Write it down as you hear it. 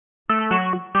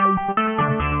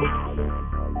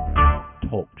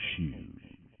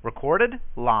Recorded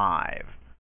live.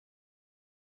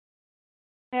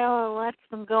 Well, lots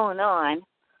been going on.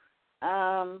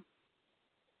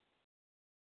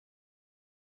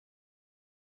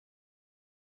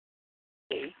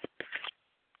 Let's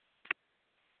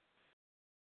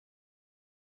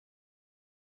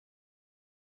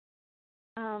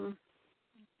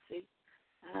see.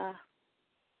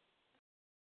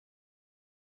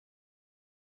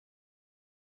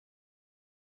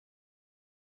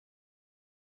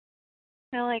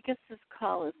 Well, I guess this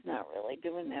call is not really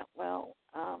doing that well,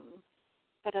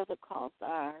 but other calls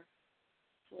are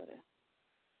sort of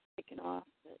taking off,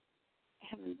 but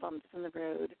having bumps in the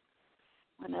road.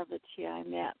 One other TI,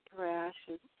 Matt Parash,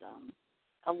 is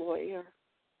a lawyer.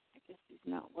 I guess he's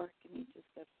not working. He just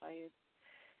got fired.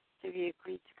 So he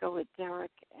agreed to go with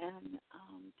Derek and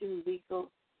do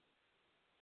legal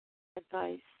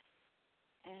advice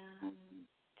and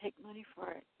take money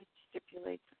for it, which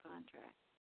stipulates a contract.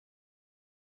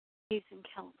 He's in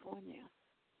California.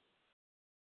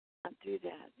 I'll do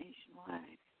that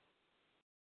nationwide.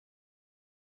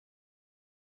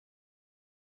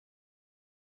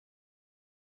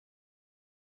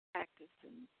 Practice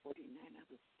in 49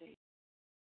 other states,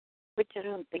 which I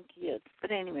don't think he is.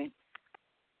 But anyway,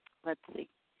 let's see.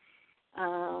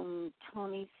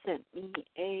 Tony sent me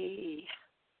a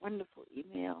wonderful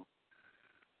email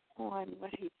on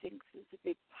what he thinks is a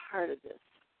big part of this,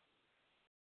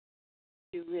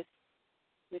 to do with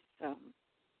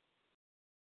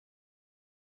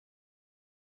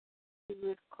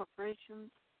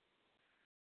corporations,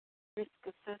 risk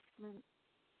assessment,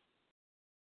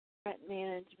 threat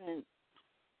management,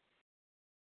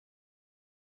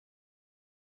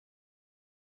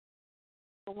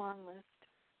 a long list.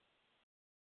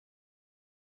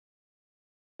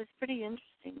 It was pretty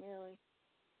interesting, really.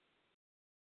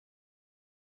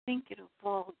 I think it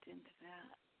evolved into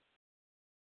that.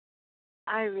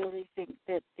 I really think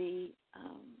that the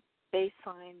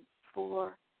baseline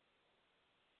for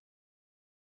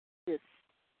this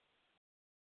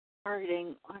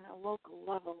targeting on a local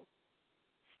level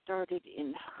started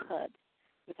in HUD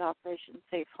with Operation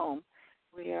Safe Home,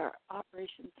 where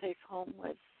Operation Safe Home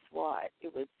was SWAT.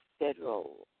 It was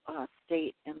federal,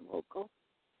 state, and local.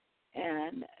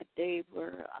 And they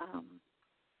were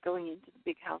going into the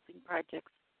big housing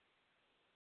projects,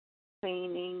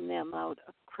 cleaning them out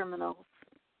of criminals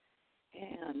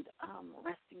and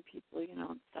arresting people,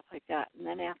 and stuff like that. And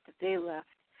then after they left,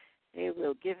 they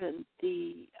were given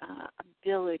the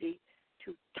ability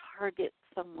to target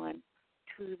someone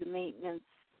to the maintenance,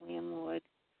 landlord,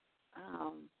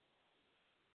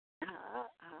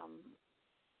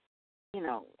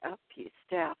 LP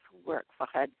staff who work for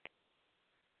HUD.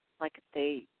 Like if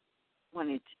they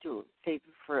wanted to do a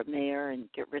favor for a mayor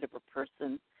and get rid of a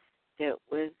person that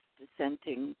was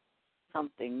dissenting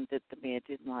something that the mayor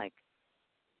didn't like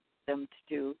them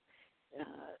to do,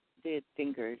 they had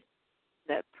fingered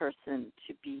that person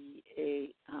to be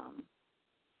a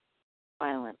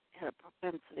violent, had a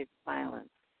propensity for violence.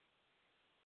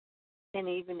 And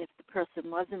even if the person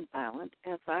wasn't violent,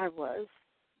 as I was,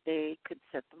 they could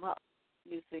set them up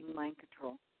using mind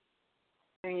control.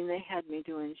 I mean, they had me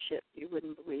doing shit you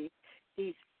wouldn't believe.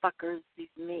 These fuckers, these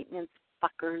maintenance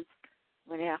fuckers,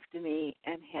 went after me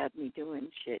and had me doing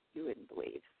shit you wouldn't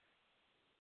believe.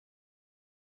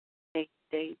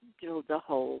 They drilled a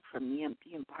hole from the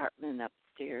empty apartment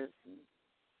upstairs and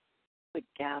put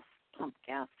pump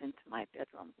gas into my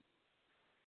bedroom.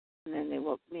 And then they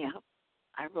woke me up.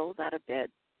 I rolled out of bed,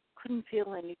 couldn't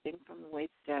feel anything from the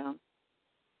waist down.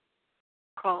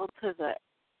 Crawled to the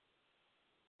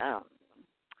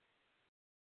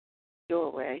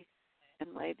doorway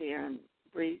and lay there and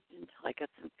breathed until I got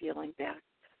some feeling back.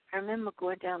 I remember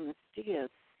going down the stairs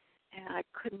and I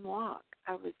couldn't walk.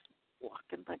 I was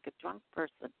walking like a drunk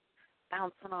person,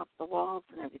 bouncing off the walls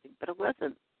and everything, but it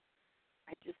wasn't.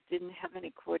 I just didn't have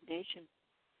any coordination.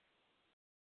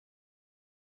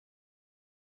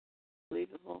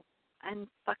 Believable.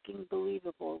 Unfucking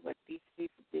believable what these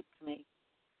people did to me.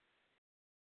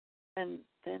 And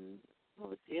then, what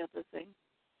was the other thing?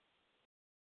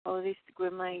 Oh, they used to go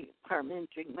in my apartment and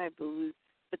drink my booze.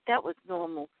 But that was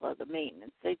normal for the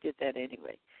maintenance. They did that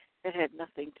anyway. That had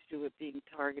nothing to do with being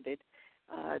targeted.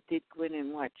 They'd go in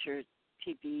and watch your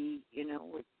TV,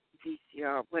 with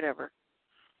VCR, whatever.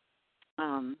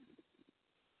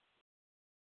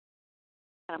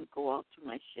 Go all through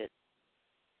my shit.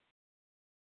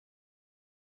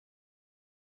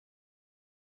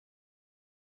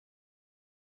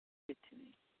 Good to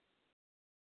me.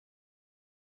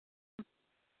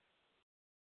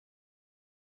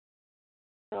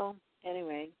 So,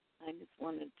 anyway, I just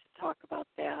wanted to talk about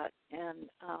that And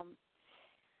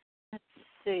let's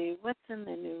see, what's in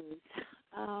the news?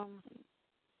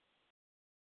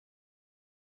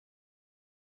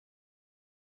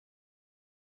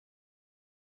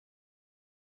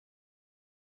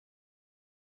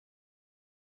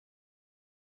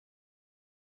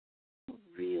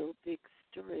 Real big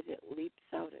story that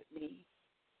leaps out at me.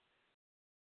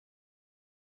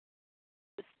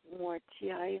 Just more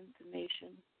TI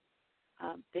information.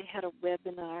 They had a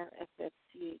webinar,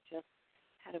 FFCHS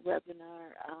had a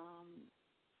webinar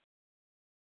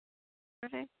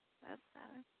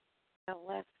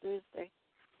last Thursday,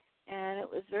 and it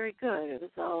was very good. It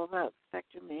was all about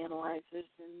spectrum analyzers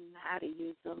and how to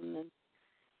use them and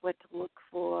what to look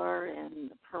for and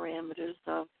the parameters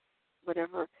of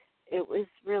whatever. It was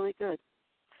really good.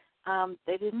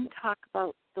 They didn't talk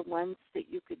about the ones that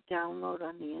you could download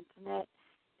on the internet.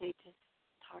 They just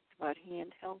talked about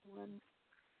handheld ones.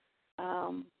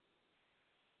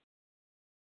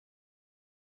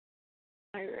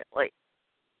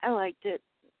 I liked it.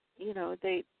 You know,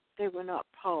 they were not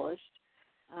polished.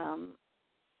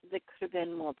 They could have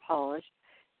been more polished.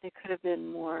 They could have been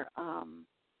more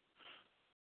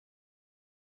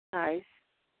nice.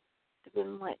 They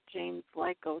wouldn't let James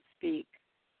Lyko speak.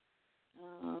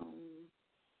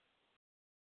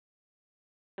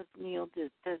 Because Neil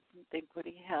doesn't think what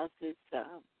he has is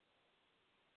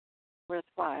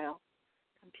worthwhile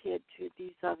compared to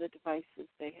these other devices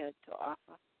they had to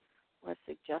offer or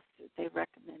suggested. They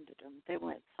recommended them. They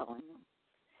weren't selling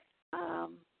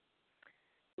them.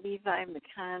 Levi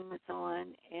McCann was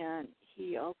on, and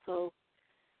he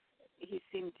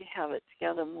seemed to have it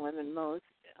together more than most.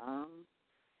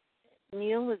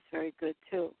 Neil was very good,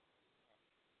 too.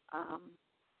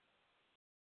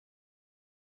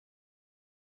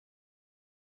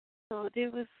 So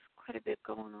there was quite a bit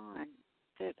going on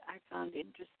that I found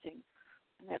interesting.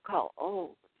 And they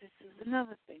call, this is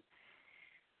another thing.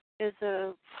 There's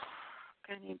a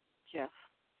guy named Jeff.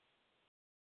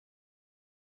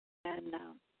 And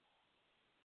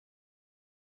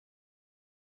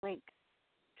link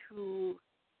to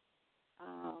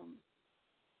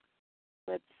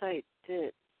website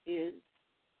that is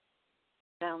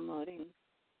downloading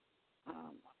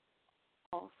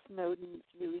all Snowden's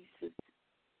releases.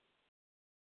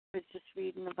 I was just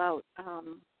reading about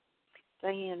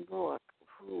Diane Rourke,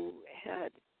 who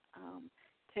had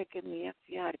taken the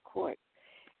FBI to court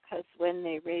because when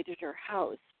they raided her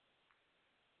house,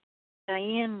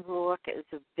 Diane Rourke is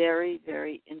a very,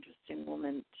 very interesting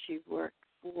woman. She worked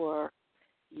for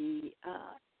the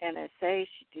NSA.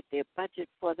 She did their budget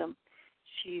for them.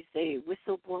 She's a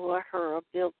whistleblower. Her,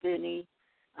 Bill Binney,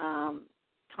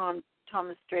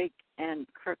 Thomas Drake, and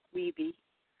Kirk Wiebe.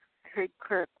 I heard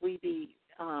Kirk Wiebe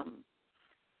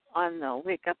on the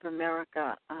Wake Up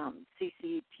America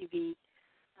CCTV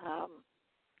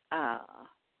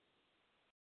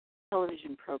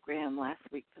television program last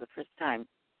week for the first time.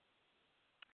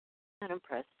 Not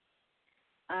impressed.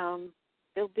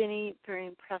 Bill Binney, very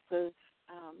impressive.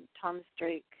 Thomas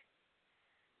Drake,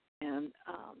 and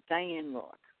Diane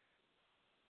Rourke.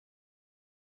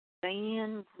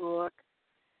 Diane Rourke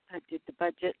did the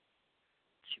budget.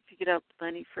 She figured out the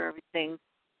money for everything.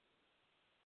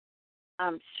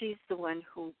 She's the one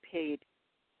who paid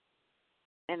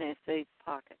NSA's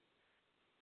pocket.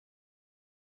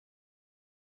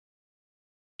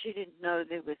 She didn't know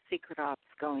there was secret ops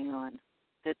going on,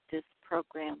 that this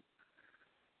program,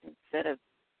 instead of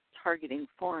targeting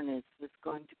foreigners, was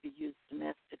going to be used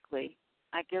domestically.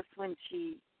 I guess when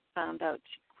she found out,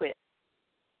 she quit.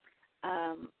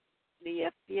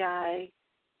 The FBI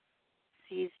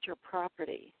seized her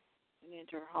property,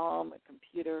 into her home, a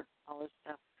computer, all this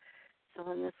stuff.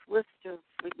 So in this list of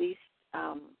released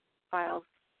files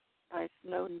by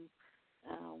Snowden,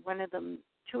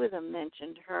 two of them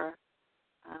mentioned her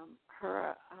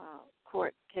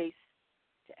court case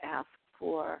to ask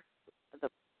for the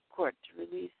court to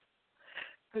release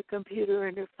her computer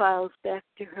and her files back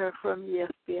to her from the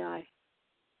FBI.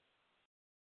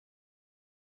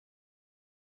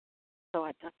 So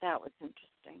I thought that was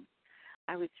interesting.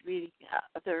 I was reading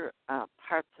other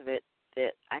parts of it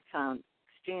that I found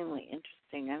extremely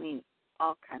interesting. I mean,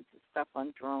 all kinds of stuff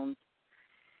on drones.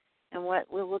 And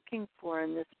what we're looking for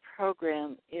in this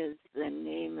program is the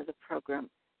name of the program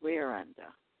we're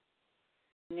under.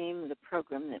 The name of the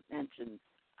program that mentions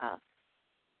us.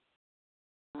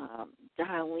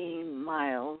 Darlene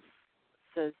Miles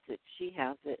says that she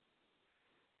has it,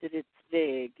 that it's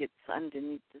vague, it's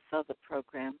underneath this other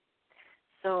program.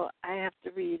 So I have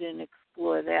to read and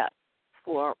explore that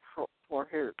for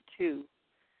her too.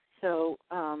 So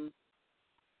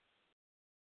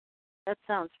that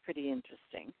sounds pretty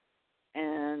interesting.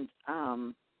 And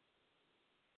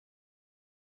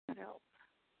what else?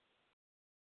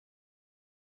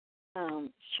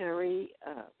 Sherry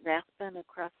Rathbun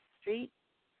across the street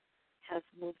has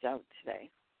moved out today,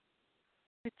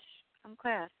 which I'm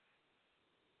glad.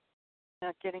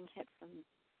 Not getting hit from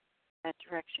that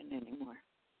direction anymore.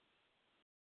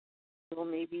 Well,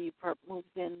 maybe perp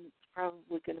moves in. It's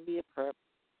probably going to be a perp,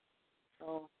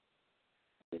 so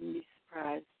I wouldn't be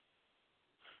surprised.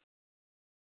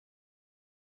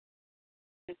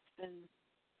 It's been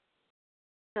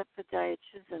set for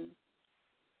dietitian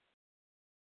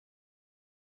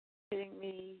hitting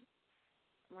me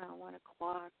around 1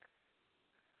 o'clock.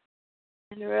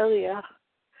 And earlier,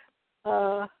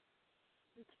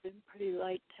 it's been pretty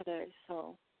light today,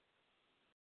 so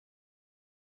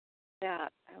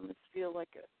that I almost feel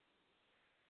like a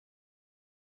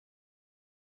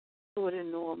sort of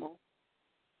normal.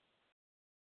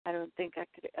 I don't think I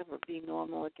could ever be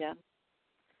normal again.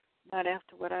 Not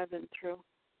after what I've been through.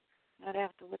 Not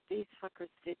after what these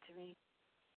fuckers did to me.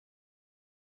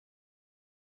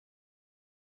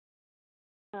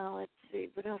 Now, let's see.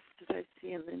 What else did I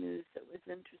see in the news that was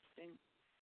interesting?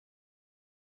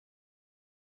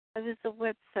 There's a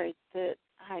website that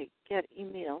I get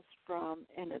emails from,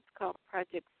 and it's called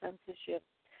Project Censorship.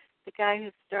 The guy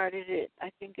who started it, I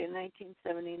think in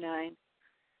 1979,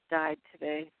 died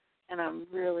today, and I'm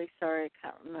really sorry I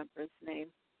can't remember his name.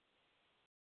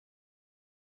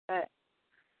 But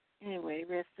anyway,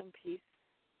 rest in peace.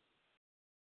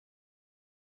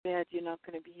 Bad you're not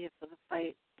going to be here for the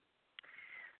fight.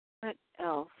 What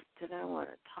else did I want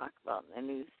to talk about in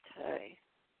the news today?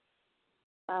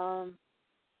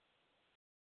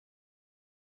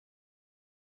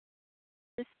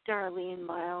 This Darlene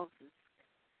Miles is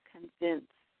convinced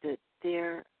that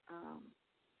they're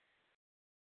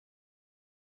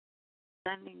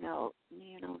sending out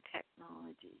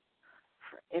nanotechnology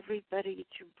for everybody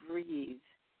to breathe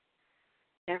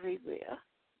everywhere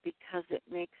because it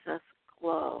makes us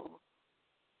glow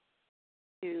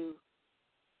to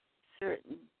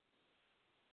certain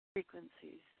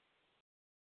frequencies.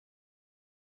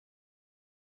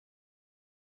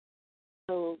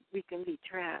 So we can be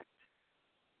tracked.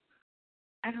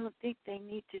 I don't think they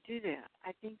need to do that.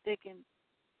 I think they can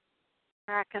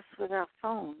track us with our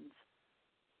phones.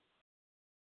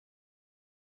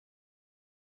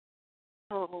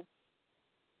 So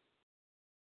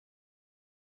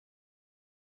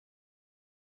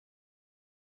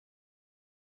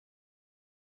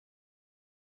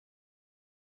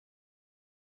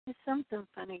there's something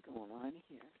funny going on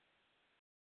here.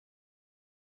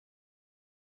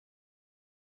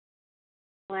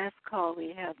 Last call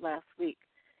we had last week,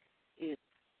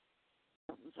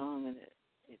 something's wrong with it.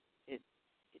 It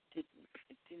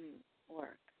didn't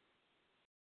work.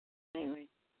 Anyway,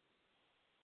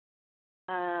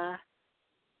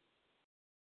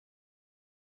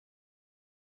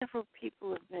 several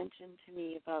people have mentioned to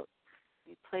me about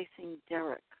replacing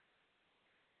Derek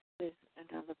with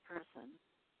another person.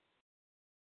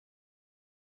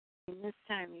 And this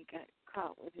time he got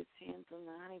caught with his hands on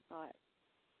the honeypot.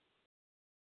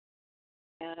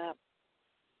 Got up,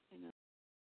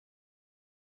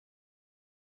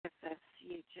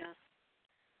 FFC just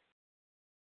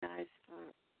guys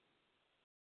for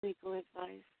legal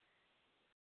advice.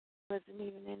 Wasn't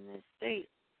even in this state.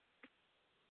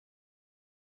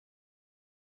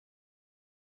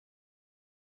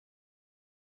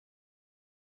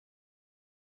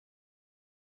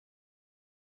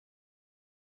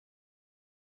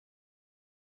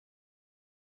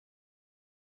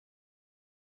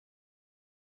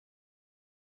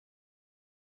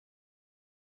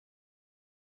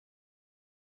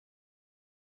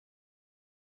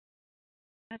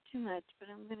 Not too much, but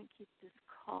I'm going to keep this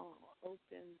call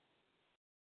open.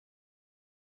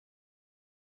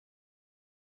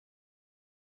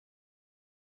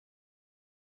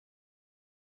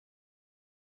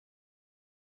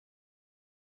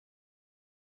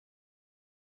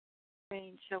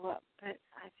 Rain show up, but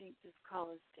I think this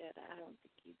call is dead. I don't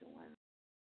think either one.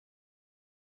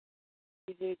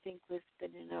 They think we're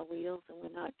spinning our wheels and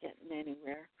we're not getting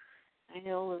anywhere. I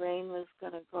know Lorraine was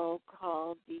going to go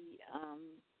call the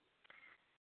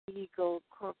Eagle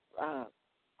Corp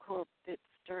that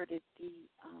started the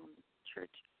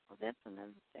church. Oh, that's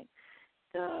another thing.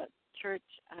 The church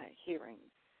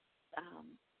hearings.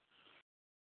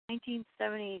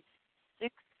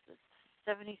 1976,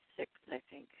 76, I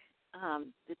think.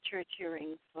 The church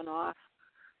hearings went off.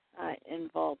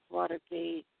 Involved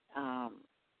Watergate.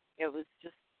 It was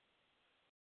just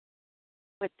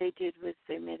what they did was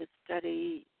they made a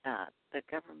study. The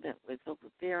government was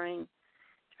overbearing,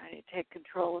 trying to take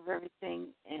control of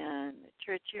everything, and the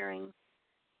church hearings.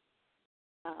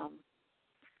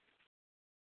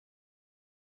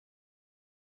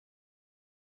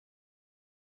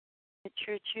 The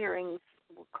church hearings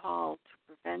were called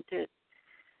to prevent it.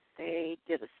 They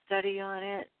did a study on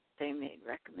it. They made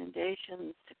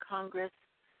recommendations to Congress.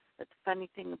 But the funny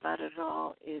thing about it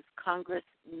all is Congress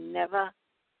did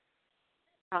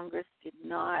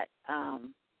not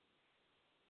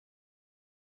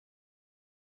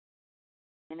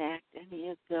enact any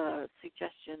of the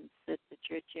suggestions that the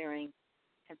church hearing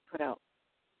had put out.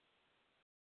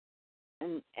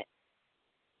 And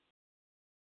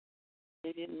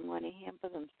they didn't want to hamper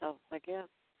themselves, I guess,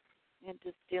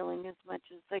 into stealing as much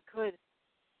as they could.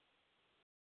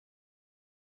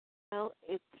 Well,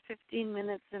 it's 15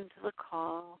 minutes into the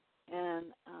call,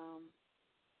 and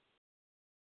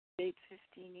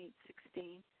 8:15,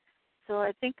 8:16. So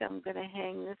I think I'm going to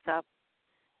hang this up.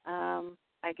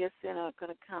 I guess they're not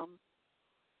going to come.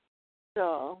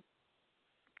 So